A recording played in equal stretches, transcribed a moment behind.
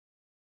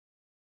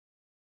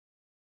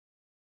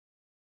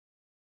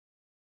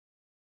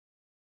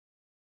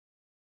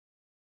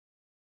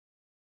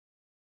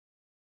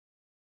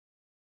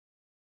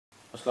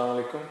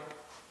Assalamu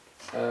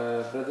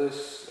alaikum.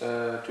 Brothers,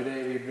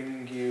 today we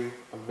bring you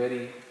a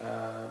very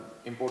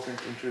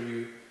important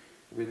interview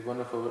with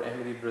one of our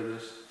Ahmadi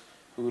brothers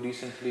who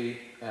recently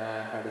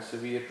had a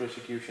severe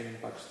persecution in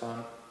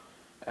Pakistan,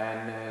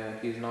 and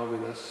he is now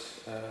with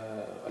us,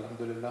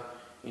 Alhamdulillah,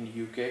 in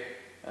UK,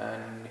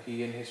 and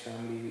he and his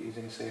family is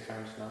in safe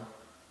hands now,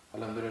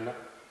 Alhamdulillah.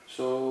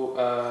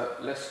 So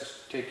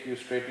let's take you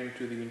straight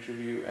into the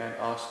interview and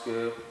ask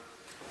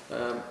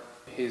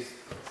his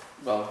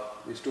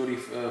the story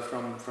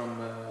from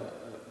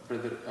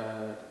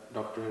brother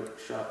Dr.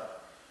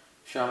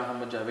 Shah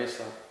Mohammad Javid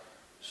sir.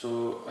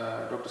 So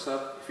Dr.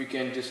 Saab, if you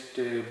can just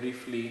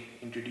briefly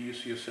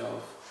introduce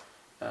yourself,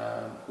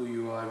 who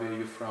you are, where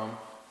you're from,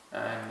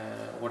 and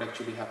what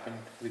actually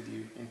happened with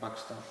you in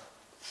Pakistan.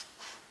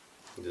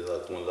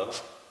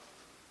 Jazakumullah.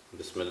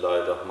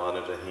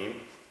 Bismillahirrahmanirrahim.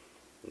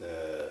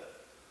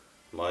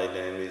 My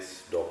name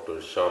is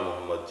Dr. Shah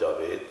Mohammad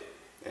Javid,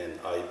 and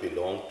I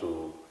belong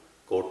to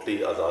Kotli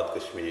Azad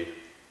Kashmir,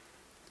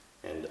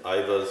 and I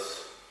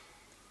was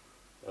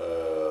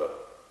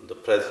the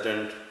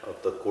president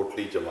of the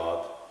Kotli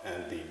Jamaat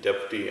and the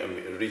deputy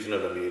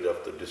regional Amir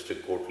of the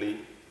district Kotli,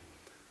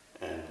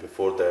 and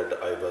before that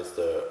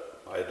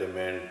I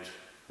remained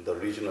the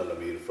regional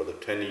Amir for the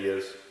 10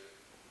 years,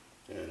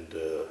 and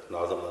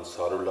Nazam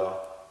Ansarullah.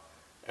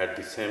 At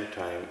the same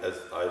time, as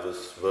I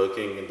was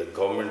working in the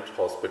government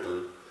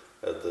hospital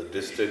as the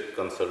district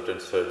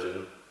consultant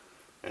surgeon,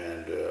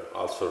 and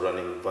also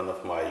running one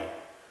of my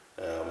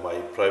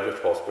private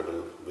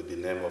hospital with the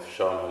name of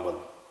Shah Mohammad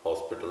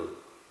Hospital.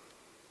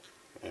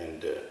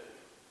 And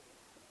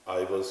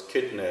I was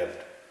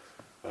kidnapped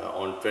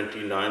on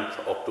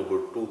 29th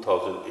October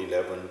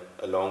 2011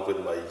 along with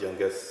my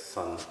youngest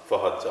son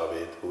Fahad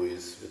Javed, who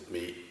is with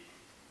me.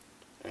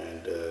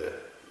 And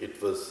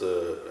it was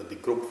the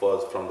group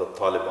was from the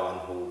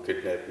Taliban who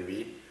kidnapped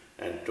me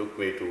and took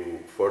me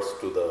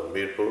first to the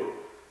Mirpur,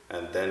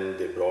 and then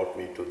they brought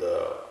me to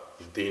the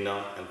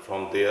Dina, and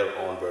from there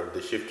onward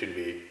they shifted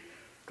me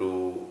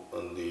to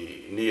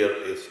the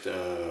nearest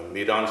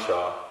Miran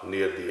Shah,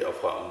 near the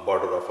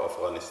border of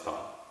Afghanistan.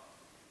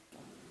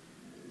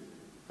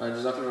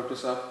 Jazakallah Dr.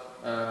 Saab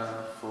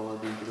for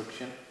the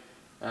introduction,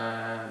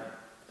 and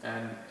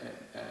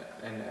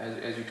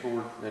as you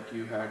told that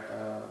you had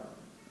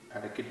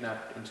a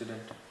kidnapped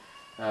incident,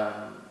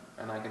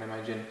 and I can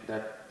imagine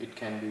that it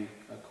can be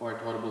a quite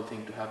horrible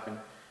thing to happen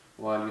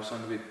while your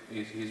son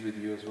is with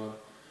you as well.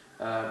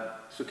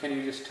 So can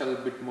you just tell a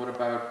bit more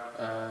about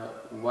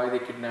why they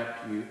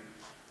kidnapped you,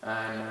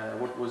 and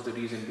what was the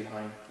reason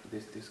behind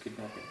this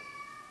kidnapping?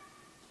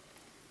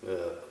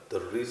 The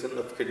reason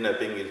of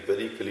kidnapping is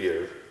very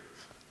clear,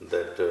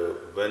 that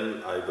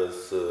when I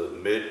was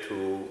made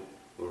to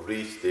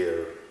reach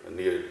there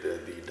near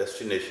the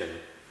destination,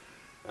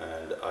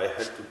 and I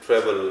had to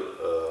travel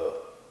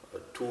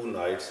 2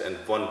 nights and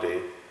 1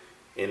 day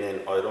in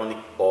an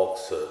ironic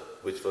box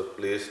which was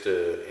placed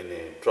in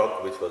a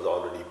truck which was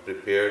already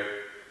prepared,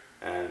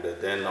 and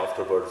then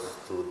afterwards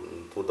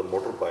through the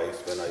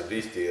motorbikes when I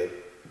reached there,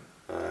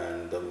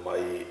 and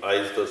my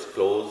eyes was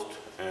closed,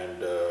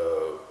 and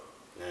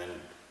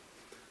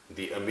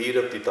the Amir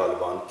of the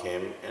Taliban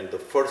came, and the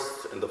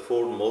first and the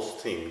foremost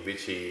thing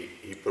which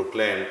he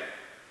proclaimed,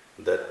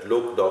 that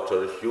look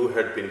doctor, you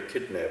had been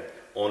kidnapped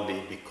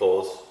only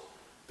because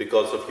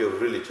of your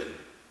religion.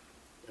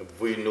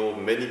 We know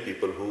many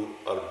people who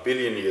are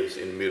billionaires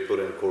in Mirpur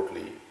and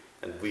Kotli,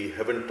 and we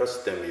haven't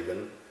touched them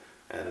even,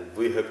 and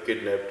we have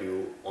kidnapped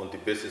you on the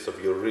basis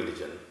of your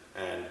religion,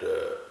 and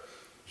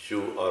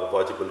you are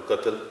wajibul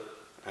qatl,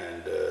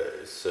 and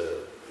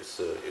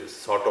it's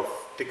sort of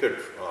ticket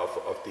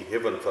of the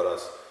heaven for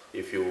us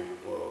if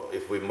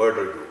we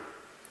murder you,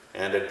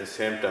 and at the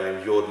same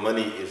time your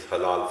money is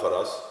halal for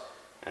us,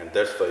 and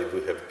that's why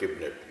we have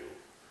kidnapped you.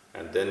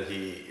 And then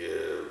he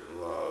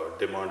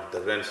demanded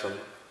the ransom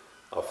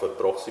of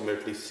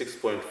approximately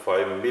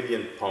 6.5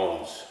 million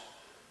pounds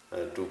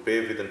to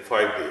pay within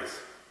 5 days.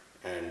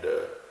 And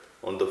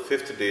on the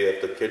 5th day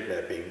of the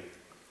kidnapping,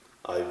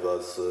 I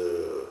was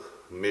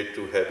made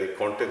to have a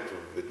contact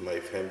with my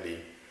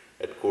family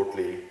at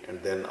Kotli,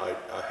 and then I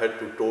had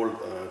to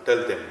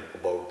tell them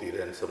about the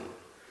ransom,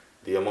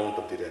 the amount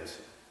of the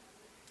ransom.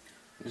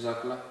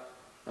 Jazakallah.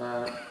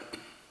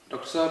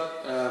 Dr.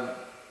 Saab,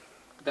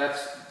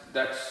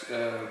 that's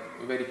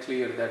very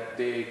clear that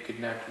they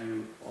kidnapped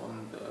you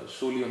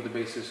solely on the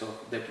basis of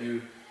that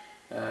you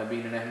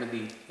being an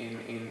Ahmadi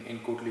in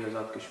Kotli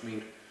Azad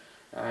Kashmir,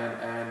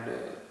 and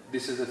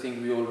this is the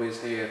thing we always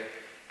hear,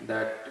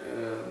 that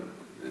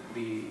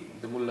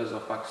the mullahs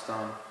of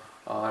Pakistan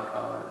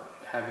are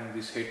having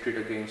this hatred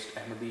against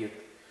Ahmadiyyat,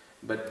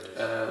 but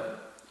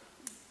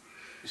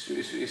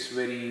it's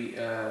very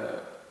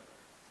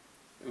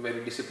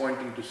very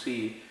disappointing to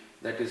see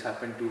that has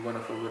happened to one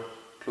of our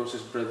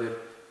closest brother,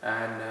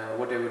 and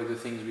whatever the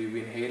things we've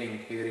been hearing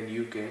here in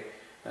UK,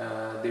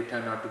 they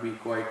turn out to be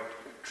quite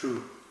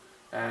true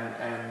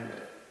and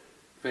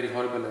very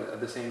horrible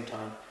at the same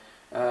time.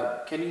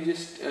 Can you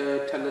just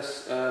tell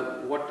us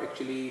what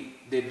actually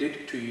they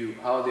did to you,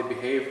 how they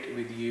behaved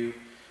with you?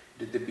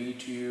 Did they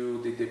beat you?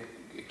 Did they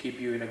keep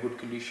you in a good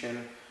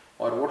condition?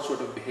 Or what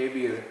sort of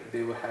behavior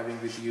they were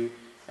having with you,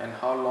 and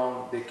how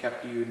long they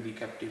kept you in the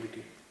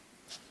captivity?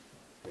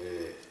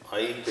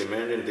 I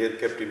remained in their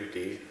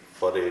captivity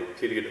for a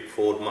period of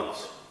 4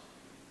 months.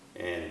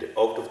 And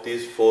out of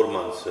these 4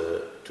 months,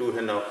 two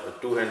and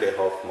a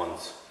half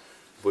months,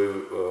 we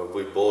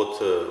both,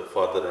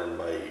 father and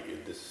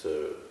this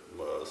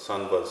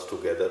son was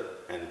together,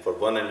 and for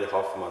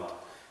 1.5 months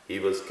he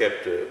was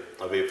kept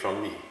away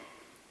from me.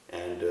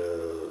 And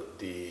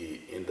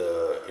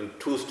in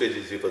 2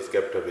 stages he was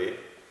kept away,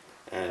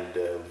 and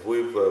we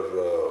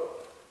were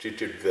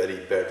treated very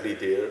badly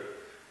there,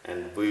 and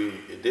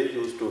they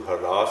used to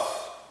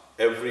harass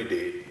every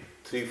day,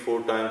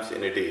 3-4 times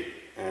in a day.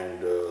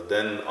 And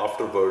then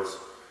afterwards,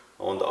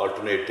 on the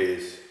alternate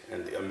days,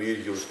 and the Amir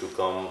used to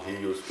come, he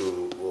used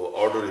to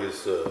order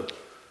his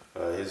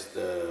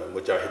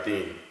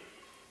mujahideen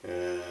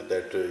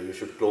that you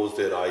should close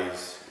their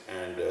eyes,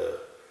 and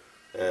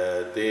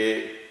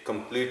they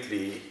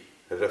completely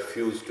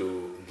refused to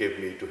give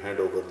me, to hand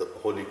over the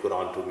Holy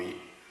Quran to me.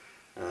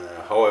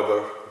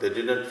 However, they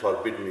didn't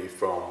forbid me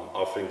from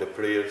offering the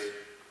prayers.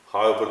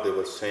 However, they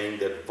were saying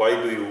that, why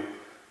do you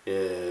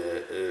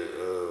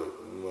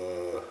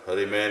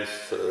remain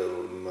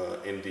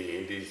in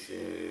these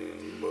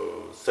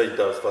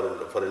sajdas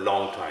for a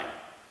long time?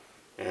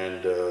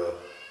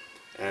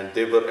 And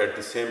they were at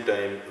the same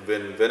time,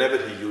 whenever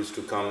he used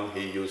to come,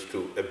 he used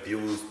to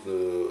abuse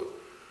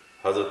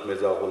Hazrat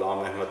Mirza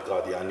Ghulam Ahmad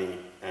Qadiani,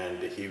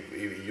 and he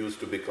used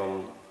to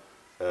become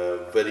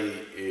very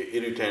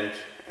irritant,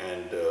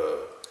 and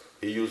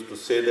he used to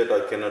say that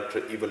I cannot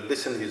even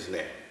listen his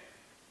name.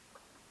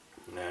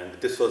 And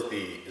this was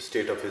the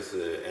state of his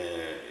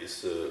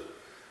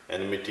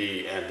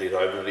enmity and the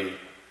rivalry.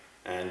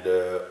 And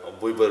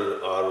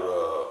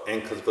our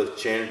ankles were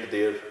chained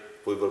there.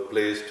 We were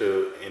placed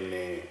in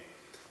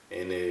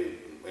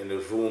a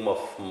room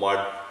of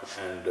mud,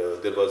 and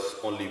there was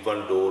only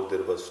one door.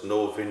 There was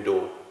no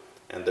window,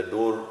 and the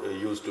door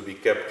used to be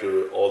kept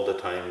all the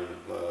time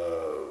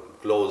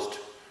closed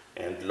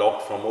and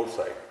locked from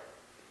outside.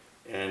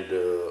 And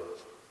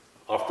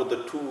after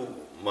the 2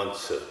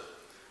 months,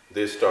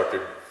 they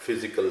started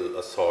physical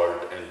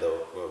assault and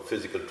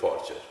physical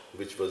torture,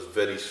 which was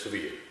very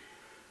severe.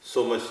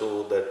 So much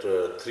so that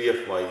 3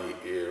 of my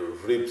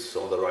ribs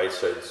on the right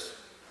sides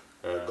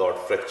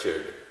got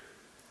fractured,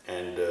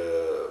 and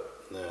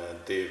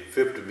they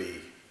whipped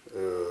me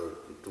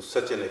to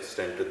such an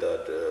extent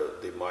that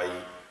my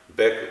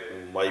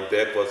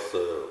back was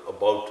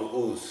about to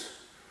ooze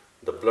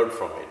the blood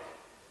from it.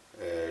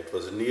 It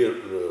was near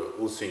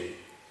oozing,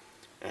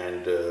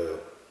 and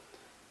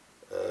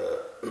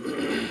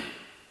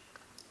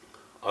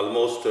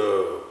almost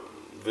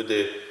with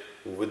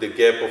a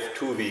gap of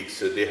 2 weeks,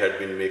 they had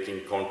been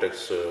making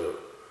contacts,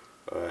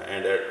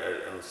 and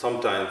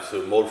sometimes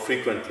more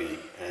frequently,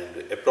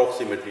 and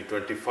approximately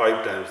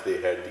 25 times they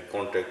had the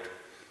contact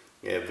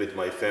with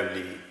my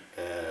family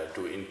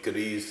to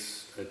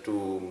increase,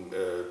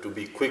 to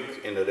be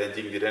quick in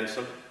arranging the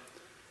ransom,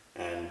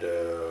 and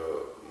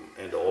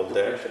all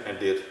that, and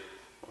their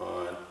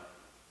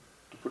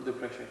to put the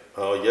pressure.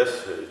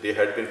 Yes, they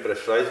had been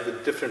pressurized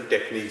with different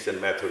techniques and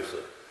methods.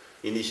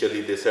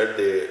 Initially, they said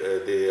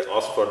they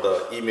asked for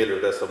the email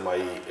address of my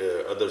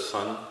other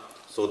son,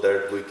 so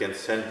that we can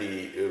send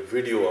the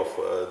video of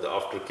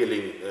after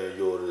killing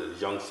your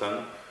young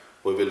son.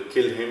 We will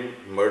kill him,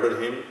 murder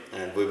him,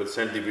 and we will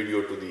send the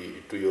video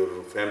to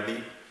your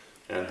family.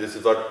 And this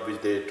is what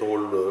which they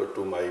told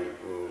to my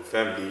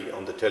family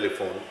on the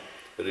telephone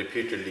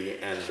repeatedly.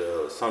 And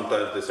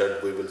sometimes they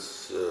said we will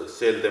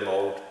sell them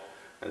out,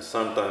 and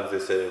sometimes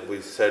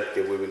we said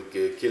we will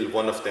kill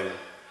one of them,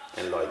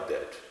 and like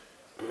that.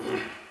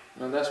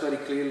 Now that's very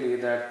clearly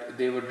that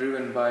they were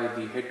driven by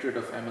the hatred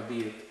of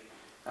Ahmadiyyat,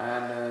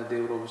 and they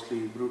were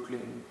obviously brutally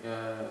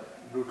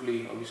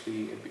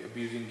obviously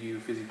abusing you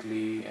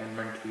physically and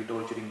mentally,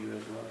 torturing you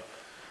as well.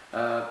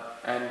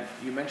 And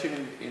you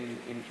mentioned in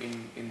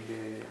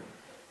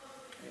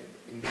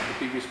the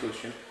previous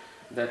question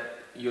that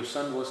your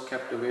son was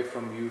kept away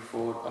from you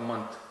for a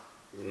month.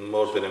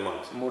 More than a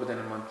month. More than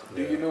a month. Yeah.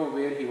 Do you know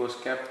where he was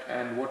kept,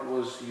 and what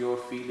was your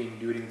feeling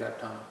during that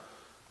time?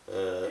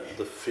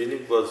 The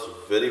feeling was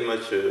very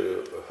much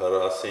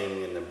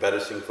harassing and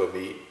embarrassing for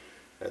me.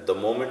 At the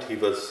moment he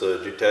was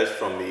detached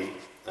from me,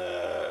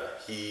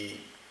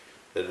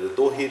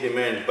 though he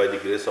remained by the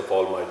grace of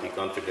Almighty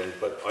confident,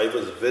 but I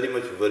was very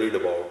much worried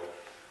about,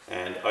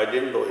 and I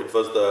didn't know. It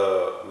was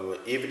the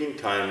evening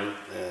time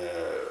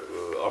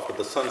after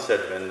the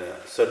sunset when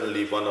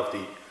suddenly one of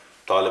the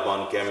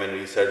Taliban came and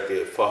he said,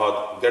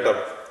 "Fahad, get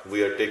up,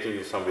 we are taking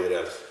you somewhere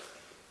else."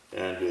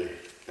 And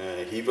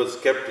he was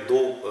kept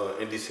though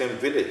in the same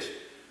village,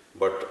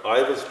 but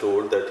I was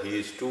told that he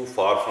is too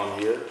far from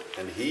here,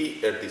 and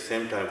he at the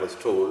same time was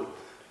told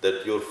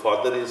that your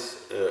father is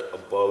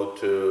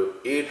about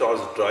 8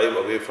 hours drive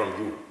away from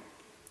you,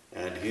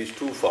 and he is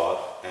too far,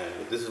 and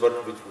this is what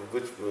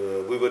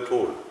we were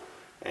told.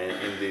 And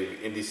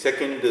in the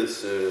second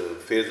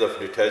phase of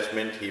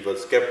detachment, he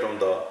was kept on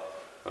the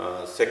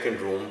second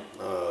room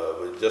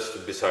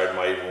just beside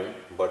my room,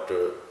 but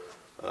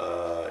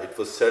it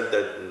was said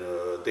that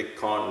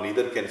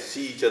neither can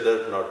see each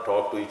other nor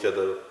talk to each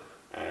other,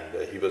 and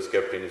he was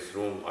kept in his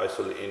room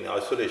in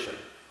isolation.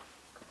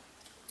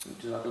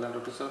 Jazakallah,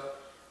 Dr. Sir.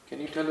 Can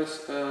you tell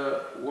us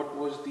what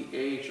was the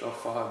age of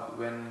Fahad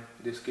when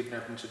this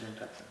kidnap incident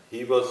happened?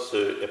 He was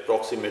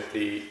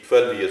approximately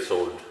 12 years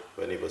old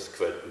when he was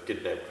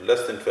kidnapped,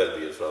 less than 12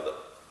 years rather.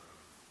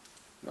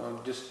 No,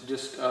 just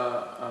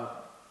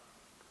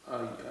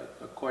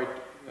quite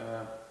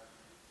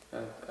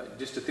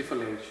just a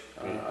tifl age,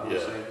 I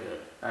would say.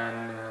 Yeah.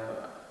 And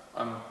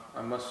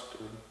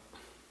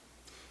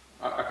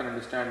I can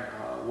understand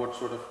what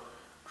sort of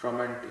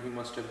trauma he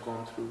must have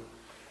gone through.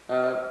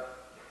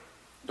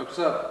 Dr.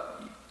 Saab,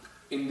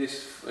 in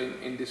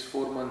this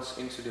 4 months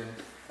incident,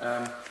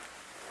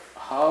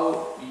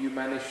 how you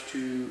managed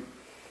to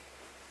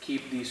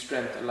keep the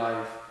strength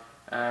alive,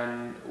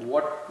 and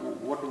what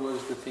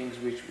was the things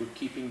which were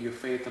keeping your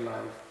faith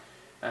alive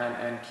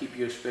and keep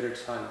your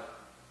spirits high?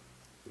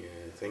 Yeah,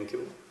 thank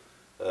you.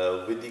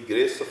 With the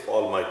grace of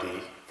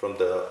Almighty, from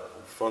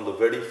the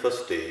very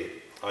first day,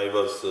 I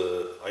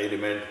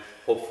remained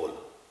hopeful.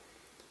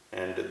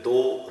 And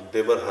though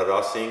they were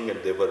harassing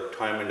and they were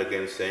time and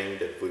again saying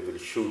that we will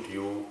shoot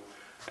you,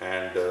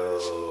 and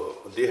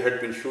they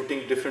had been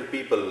shooting different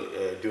people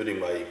during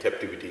my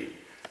captivity,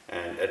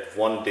 and at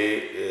one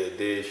day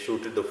they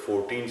shooted the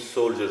 14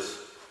 soldiers,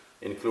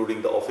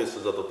 including the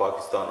officers of the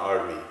Pakistan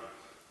Army,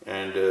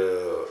 and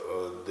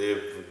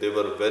they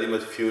were very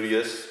much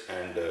furious,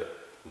 and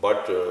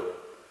but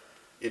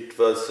it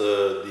was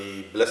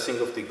the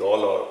blessing of the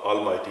God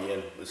Almighty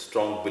and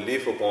strong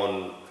belief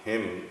upon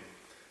Him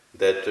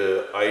that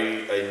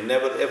I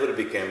never ever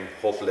became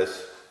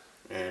hopeless.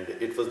 And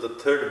it was the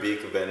third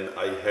week when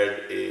I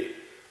had a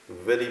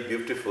very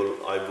beautiful,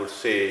 I would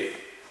say,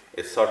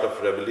 a sort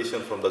of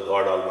revelation from the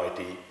God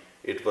Almighty.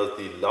 It was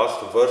the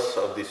last verse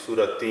of the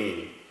Surah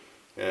Team,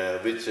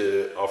 which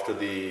after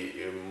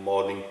the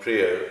morning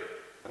prayer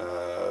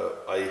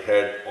I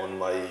had on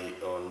my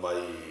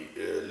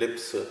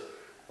lips,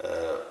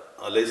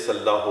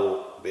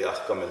 Alaysallahu bi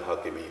ahkamil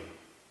hakimin.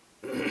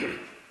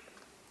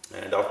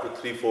 And after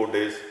 3-4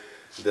 days,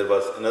 there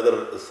was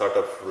another sort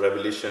of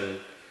revelation,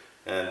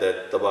 and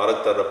that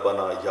Tabarakta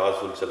Rabbana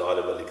Yazul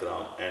Jalal wal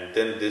Ikram. And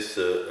then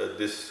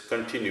this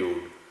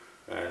continued,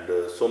 and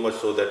so much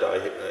so that I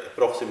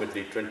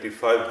approximately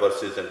 25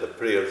 verses and the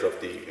prayers of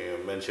the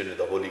mentioned in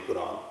the Holy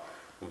Quran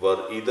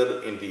were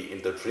either in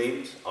the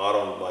dreams or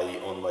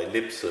on my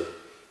lips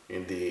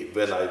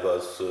when I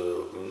was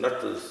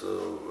not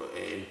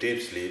in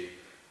deep sleep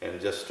and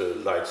just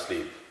light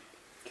sleep.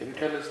 Can you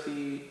tell us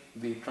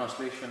the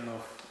translation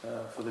of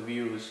for the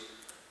viewers?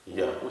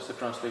 Yeah. What's the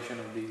translation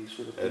of the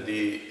Surah?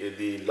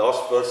 The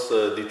last verse,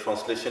 the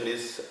translation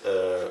is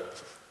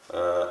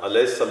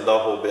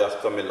Alaysallahu bi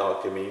ahkamil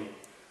hakimin.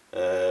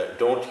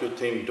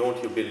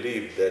 Don't you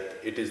believe that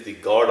it is the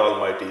God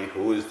Almighty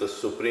who is the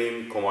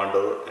supreme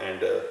commander,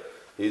 and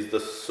He is the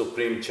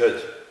supreme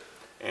judge,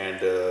 and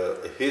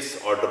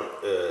His order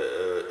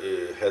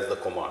has the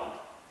command.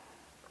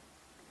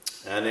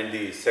 And in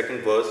the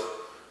second verse,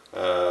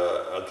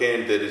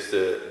 again there is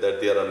that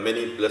there are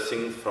many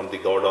blessings from the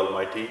God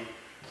Almighty,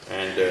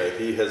 and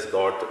He has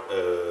got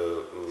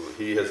the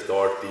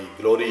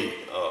glory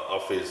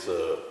of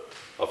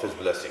His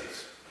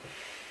blessings.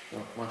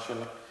 Oh,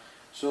 mashallah.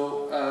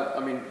 So, I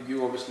mean,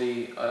 you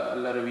obviously,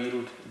 Allah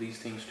revealed these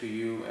things to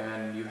you,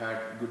 and you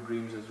had good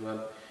dreams as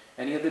well.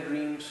 Any other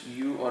dreams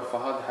you or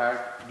Fahad had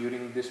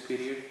during this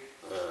period?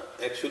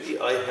 Actually,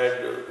 I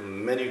had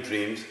many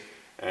dreams,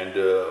 and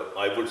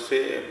I would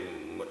say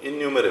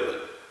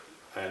innumerable,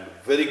 and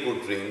very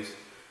good dreams,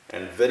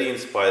 and very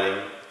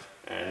inspiring,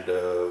 and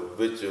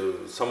which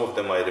some of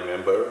them I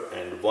remember.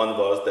 And one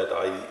was that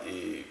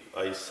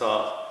I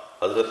saw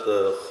Hazrat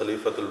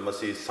Khalifatul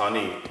Masih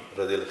Sani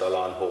Radhiyallahu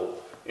Ta'ala Anhu.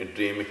 In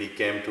dream, he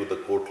came to the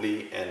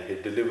Kotli and he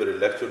delivered a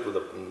lecture to the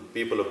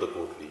people of the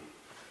Kotli.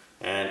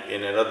 And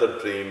in another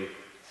dream,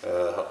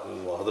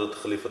 Hazrat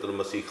Khalifatul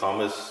Masih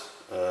Khamis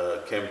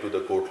came to the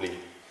Kotli,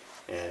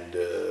 and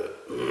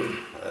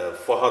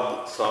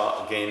Fahad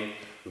saw again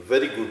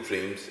very good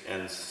dreams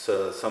and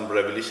some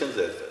revelations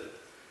as well.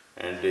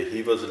 And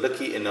he was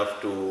lucky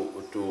enough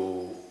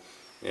to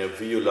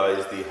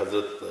visualize the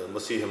Hazrat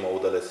Masih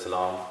Maud alayhi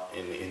salam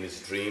in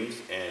his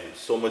dreams, and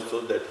so much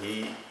so that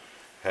he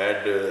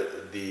had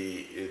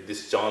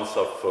this chance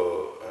of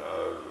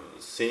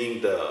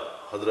seeing the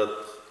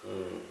Hazrat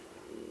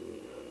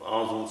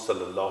Azul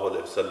sallallahu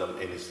alaihi wasallam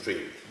in his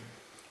dream.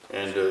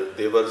 And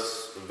they were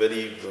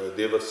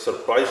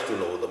surprised to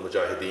know, the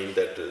Mujahideen,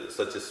 that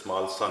such a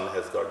small son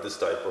has got this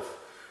type of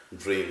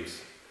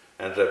dreams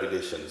and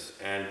revelations.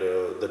 And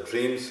the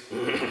dreams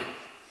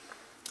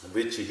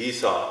which he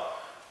saw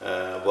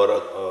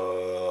were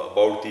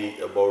about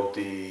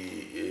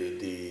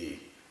the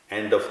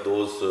end of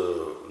those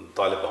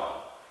Taliban,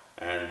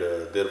 and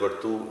there were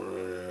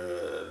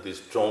these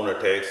drone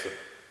attacks,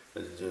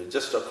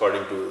 just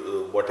according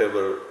to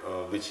whatever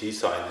which he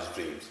saw in his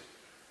dreams.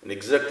 And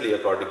exactly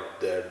according to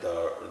that,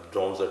 the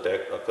drones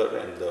attack occurred,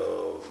 and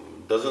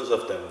dozens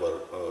of them were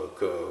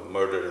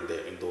murdered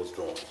in those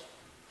drones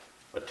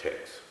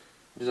attacks.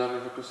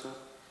 Jazakallah, Dr. Sir.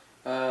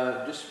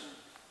 Just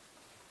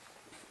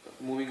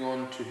moving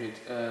on to it,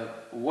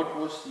 what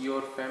was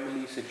your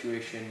family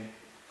situation?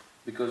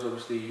 Because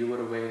obviously you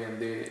were away, and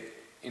they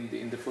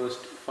in the first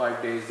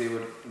 5 days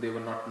they were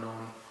not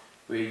known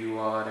where you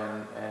are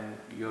and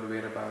your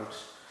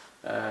whereabouts.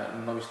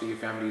 And obviously your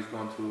family has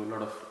gone through a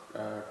lot of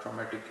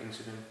traumatic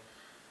incident.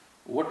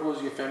 What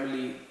was your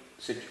family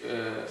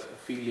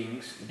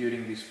feelings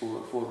during these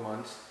four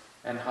months,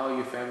 and how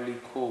your family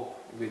cope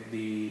with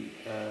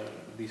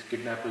these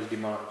kidnappers'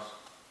 demands?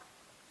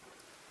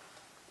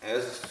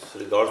 As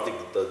regards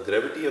the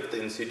gravity of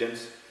the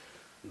incidents,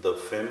 the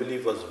family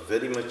was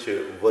very much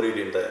worried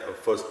in the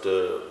first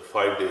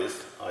 5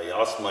 days. I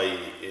asked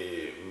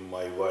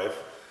my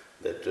wife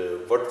that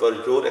what were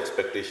your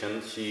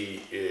expectations.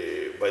 She,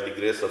 by the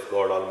grace of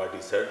God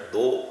Almighty, said,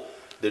 though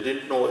they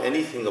didn't know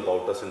anything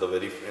about us in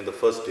the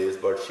first days,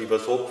 but she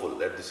was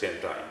hopeful at the same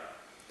time.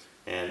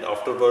 And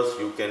afterwards,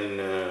 you can,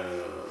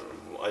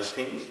 I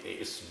think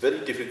it's very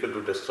difficult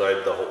to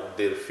describe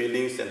their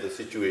feelings and the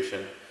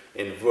situation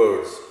in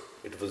words.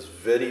 It was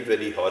very,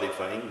 very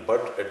horrifying,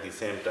 but at the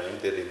same time,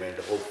 they remained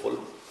hopeful.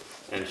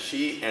 And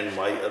she and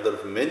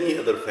many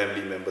other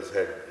family members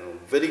had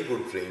very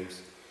good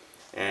dreams,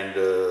 and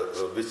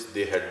which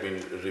they had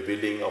been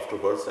revealing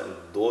afterwards, and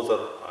those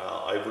are,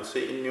 I would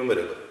say,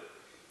 innumerable.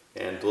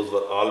 And those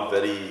were all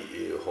very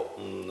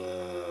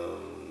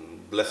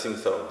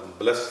blessed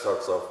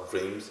sorts of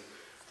dreams.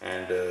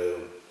 And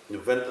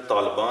when the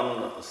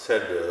Taliban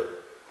said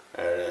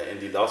in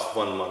the last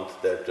 1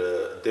 month that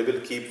they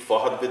will keep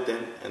Fahad with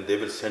them and they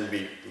will send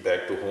me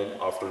back to home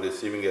after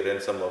receiving a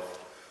ransom of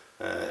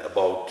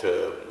about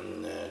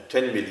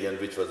 10 million,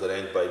 which was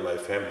arranged by my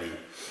family.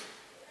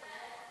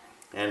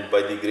 And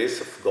by the grace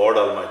of God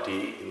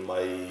Almighty,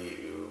 my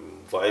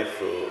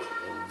wife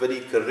very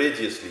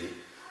courageously,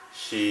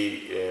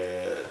 she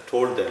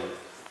told them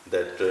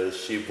that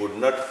she would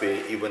not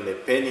pay even a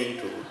penny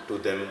to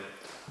them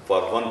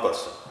for one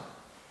person.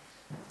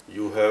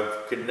 You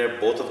have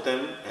kidnapped both of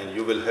them, and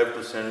you will have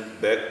to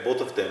send back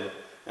both of them,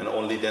 and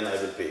only then I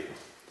will pay.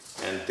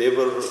 And they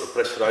were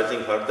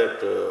pressurizing her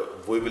that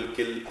we will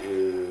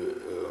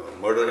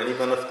murder any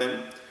one of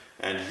them,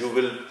 and you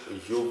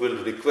will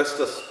request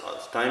us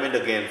time and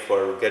again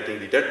for getting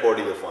the dead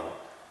body of one,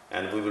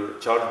 and we will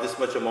charge this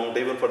much amount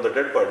even for the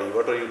dead body.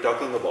 What are you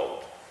talking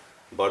about?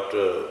 But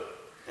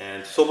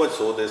and so much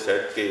so they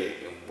said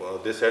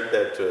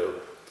that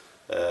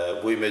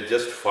we may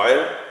just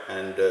fire,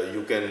 and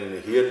you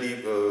can hear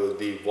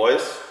the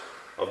voice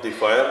of the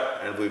fire,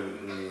 and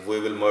we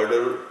will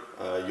murder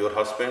your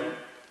husband.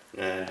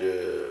 And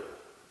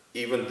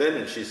even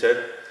then she said,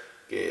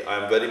 okay, I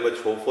am very much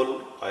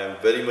hopeful, I am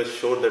very much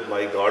sure that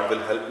my God will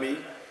help me,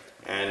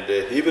 and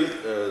He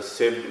will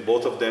save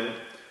both of them,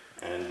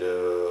 and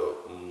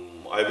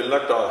I will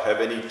not have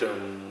any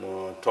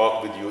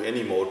talk with you,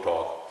 any more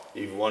talk.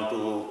 If you want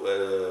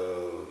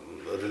to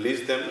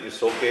release them,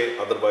 it's okay,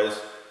 otherwise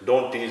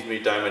don't tease me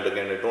time and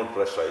again, and don't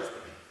pressurize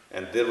me.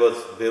 And they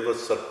were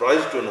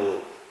surprised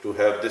to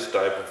have this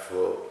type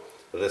of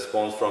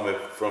response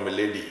from a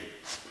lady.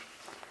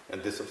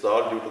 And this is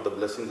all due to the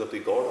blessings of the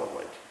God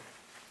Almighty.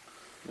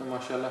 No,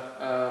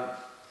 mashallah.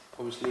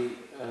 Obviously,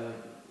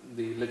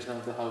 the legend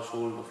of the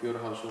household, of your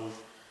household,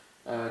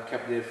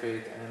 kept their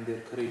faith and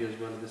their courage as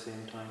well at the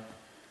same time.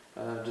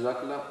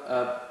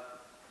 Jazakallah.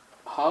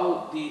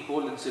 How the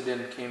whole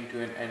incident came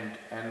to an end,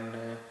 and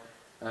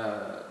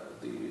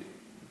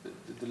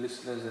the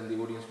listeners and the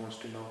audience wants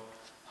to know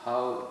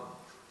how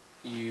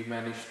you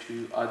managed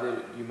to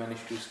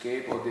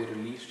escape, or they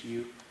released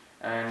you,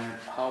 and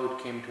how it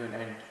came to an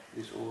end,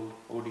 this whole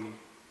ordeal.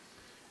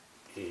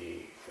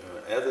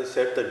 As I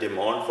said, the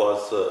demand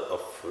was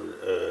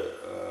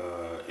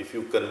if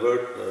you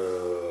convert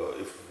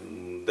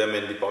them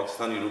in the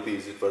Pakistani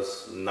rupees, it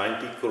was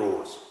 90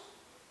 crores,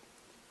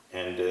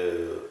 and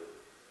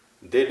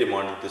they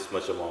demanded this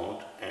much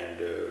amount, and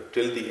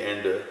till the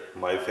end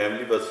my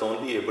family was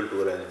only able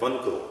to arrange 1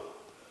 crore,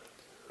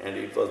 and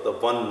it was the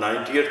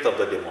 1/90th of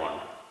the demand.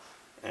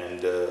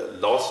 And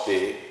last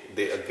day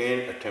they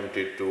again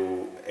attempted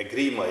to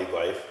agree my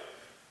wife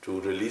to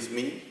release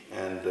me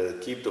and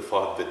keep the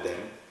Fahd with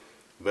them,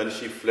 when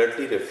she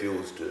flatly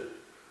refused.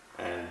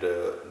 And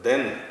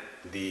then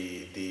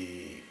the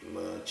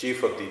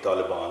chief of the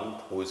Taliban,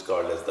 who is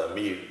called as the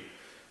Amir,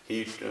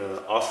 he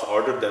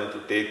ordered them to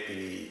take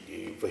the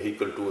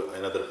vehicle to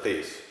another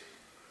place.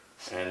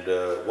 And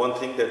one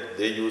thing that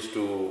they used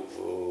to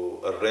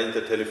arrange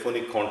the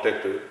telephonic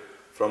contact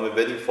from a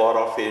very far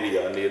off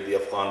area near the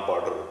Afghan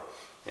border.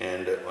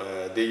 And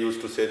they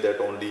used to say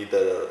that only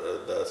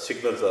the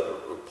signals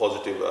are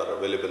positive, are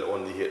available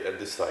only here at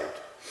this site.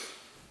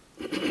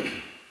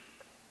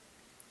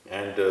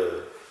 And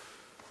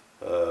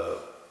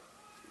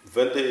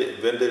when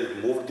they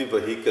moved the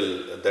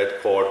vehicle,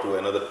 that car, to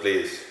another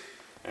place,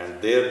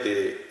 and there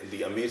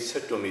the Amir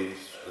said to me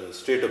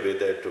straight away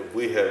that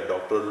we have,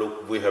 doctor,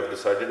 look, we have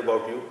decided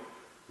about you.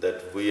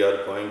 that we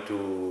are going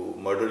to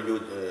murder you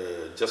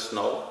just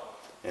now.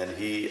 And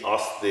he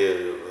asked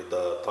the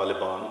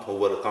Taliban who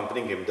were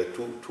accompanying him, the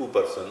two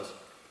persons,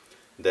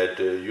 that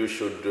you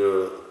should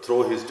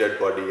throw his dead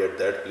body at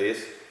that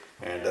place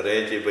and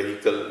arrange a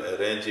vehicle,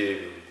 arrange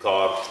a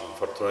car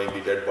for throwing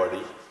the dead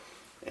body.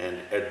 And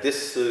at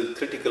this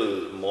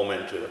critical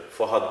moment,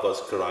 Fahad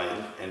was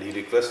crying and he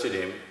requested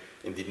him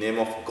in the name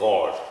of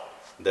God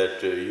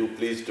that you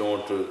please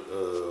don't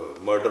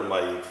murder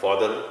my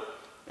father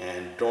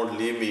and don't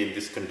leave me in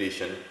this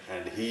condition.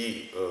 And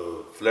he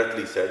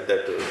flatly said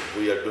that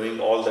we are doing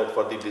all that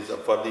for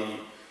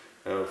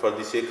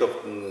the sake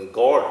of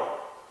God,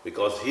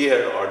 because he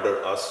had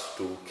ordered us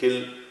to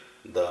kill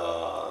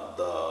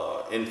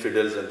the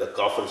infidels and the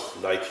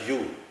kafirs like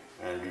you,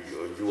 and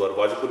you are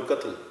wajibul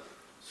qatl.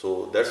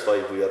 So that's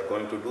why we are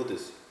going to do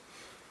this.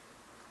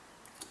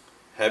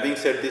 Having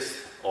said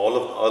this, all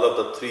of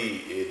the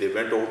three, they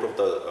went out of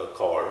the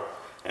car,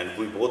 and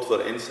we both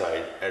were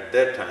inside at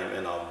that time,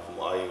 and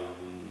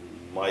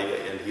my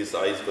and his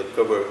eyes were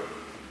covered.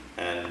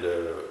 And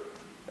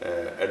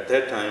at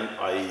that time,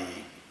 I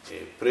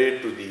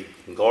prayed to the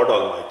God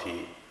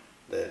Almighty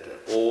that,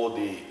 oh,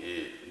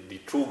 the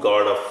true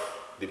God of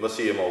the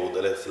Masih Maud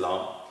alayhi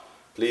salam,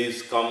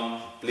 please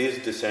come,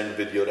 please descend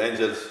with your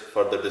angels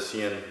for the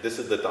decision. This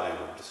is the time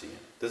of decision.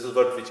 This is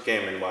what which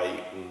came in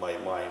my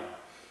mind.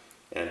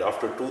 And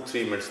after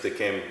 2-3 minutes, they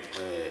came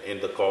in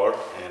the car,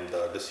 and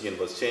the decision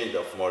was changed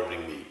of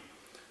murdering me.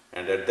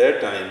 And at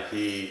that time,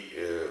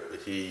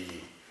 he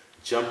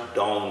jumped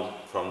down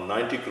from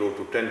 90 crore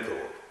to 10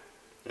 crore,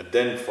 and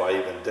then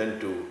 5, and then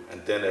 2,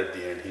 and then at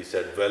the end he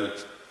said, well,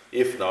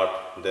 if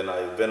not, then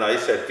when I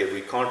said, okay,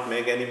 we can't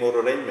make any more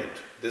arrangement.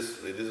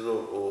 This is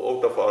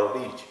out of our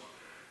reach.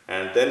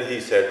 And then he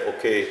said,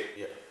 okay,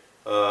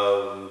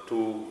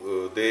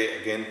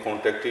 they again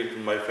contacted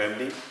my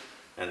family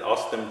and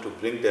asked them to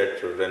bring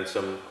that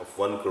ransom of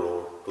 1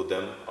 crore to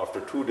them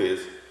after 2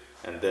 days.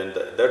 And then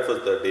that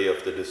was the day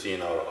of the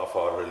decision of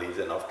our release.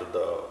 And after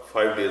the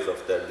 5 days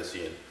of that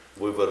decision,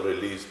 we were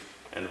released,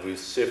 and we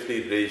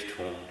safely reached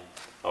home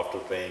after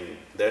paying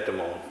that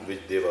amount, which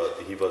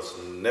he was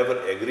never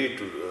agreed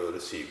to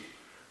receive,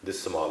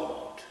 this small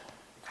amount.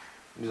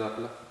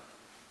 Jazakallah.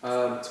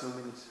 2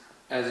 minutes.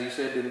 As you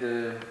said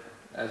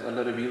as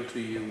Allah revealed to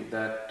you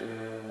that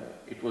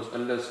it was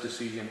Allah's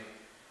decision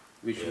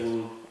which yes.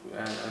 will,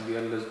 and the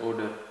Allah's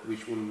order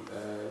which will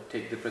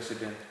take the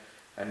precedent,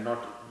 and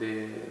not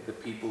the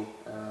people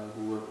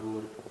who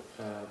were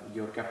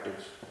your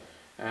captives.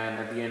 And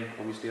at the end,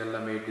 obviously, Allah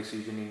made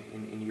decision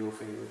in your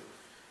favor.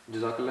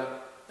 Jazakallah.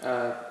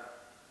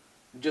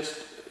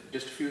 Just a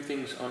few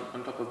things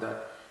on top of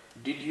that.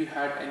 Did you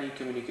have any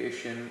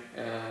communication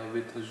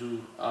with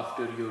Huzur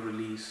after your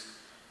release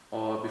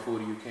or before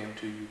you came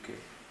to UK?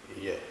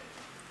 Yeah.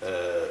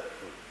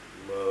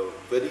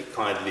 Very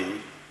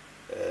kindly,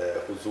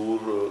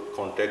 Huzur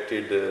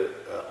contacted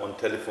on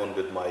telephone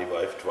with my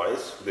wife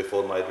twice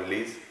before my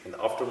release, and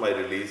after my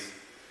release,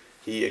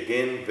 he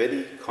again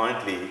very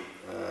kindly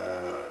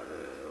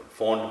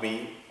phoned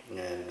me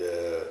and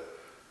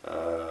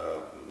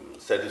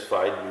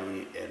satisfied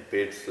me and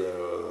paid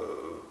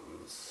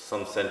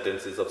some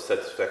sentences of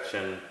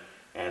satisfaction,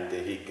 and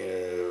he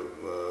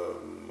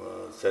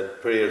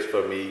said prayers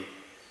for me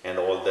and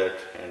all that.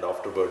 And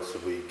afterwards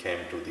we came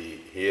to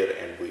here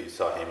and we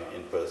saw him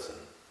in person.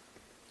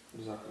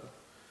 Exactly.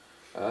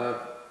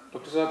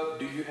 Dr. Saab,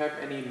 do you have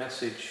any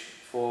message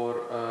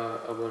for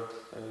our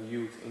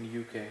youth in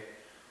UK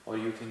or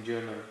youth in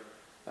general,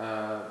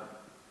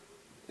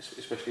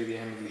 especially the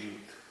Ahmadi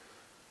youth?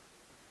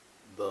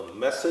 The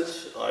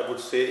message, I would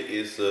say,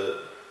 is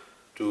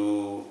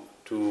to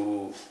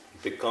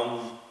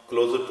become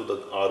closer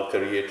to our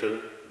Creator,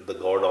 the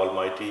God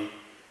Almighty,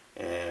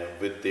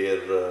 with their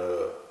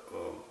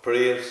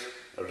prayers,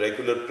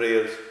 regular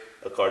prayers,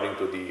 according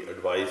to the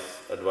advice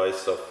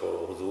of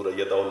Huzur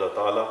Ayyadahullah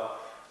Ta'ala,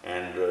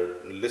 and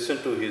listen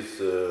to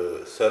his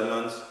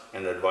sermons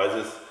and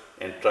advices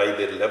and try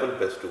their level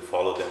best to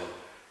follow them.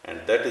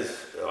 And that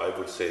is, I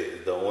would say,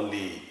 the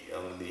only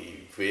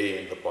way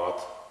in the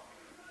path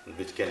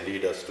which can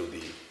lead us to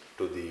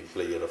the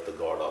pleasure of the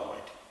God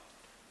Almighty.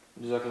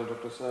 Jazakallah,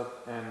 Dr. Saab,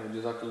 and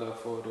Jazakallah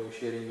for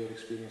sharing your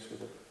experience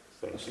with us.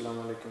 Thank you.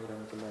 Assalamu alaikum wa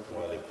rahmatullahi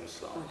wa barakatuh. Wa alaikum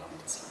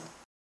assalam.